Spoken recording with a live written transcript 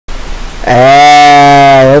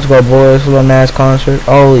Let's go, boys. Little Nas concert.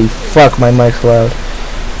 Holy fuck, my mic's loud.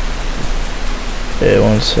 Okay,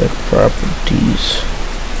 one sec. Properties.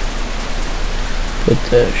 Put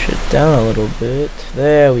that shit down a little bit.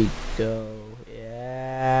 There we go.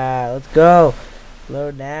 Yeah, let's go.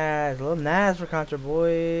 Little Nas for concert,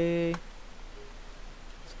 boy.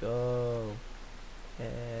 Let's go.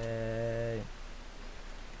 Hey.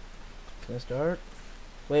 It's gonna start.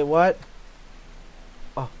 Wait, what?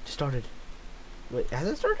 Oh, just started. Wait, has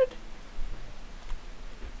it started?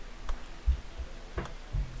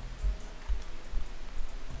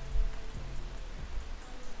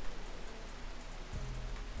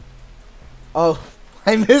 Oh,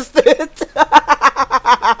 I missed it.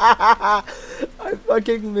 I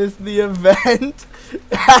fucking missed the event.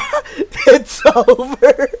 It's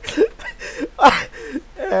over.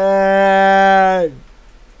 And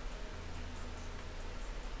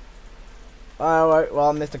alright, well,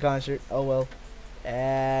 I missed the concert. Oh well.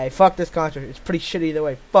 Fuck this concert. It's pretty shitty either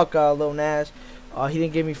way. Fuck Lil Nas. He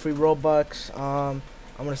didn't give me free Robux. I'm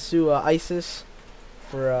gonna sue ISIS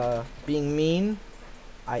for being mean.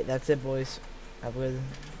 Alright, that's it, boys. Have a good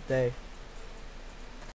day.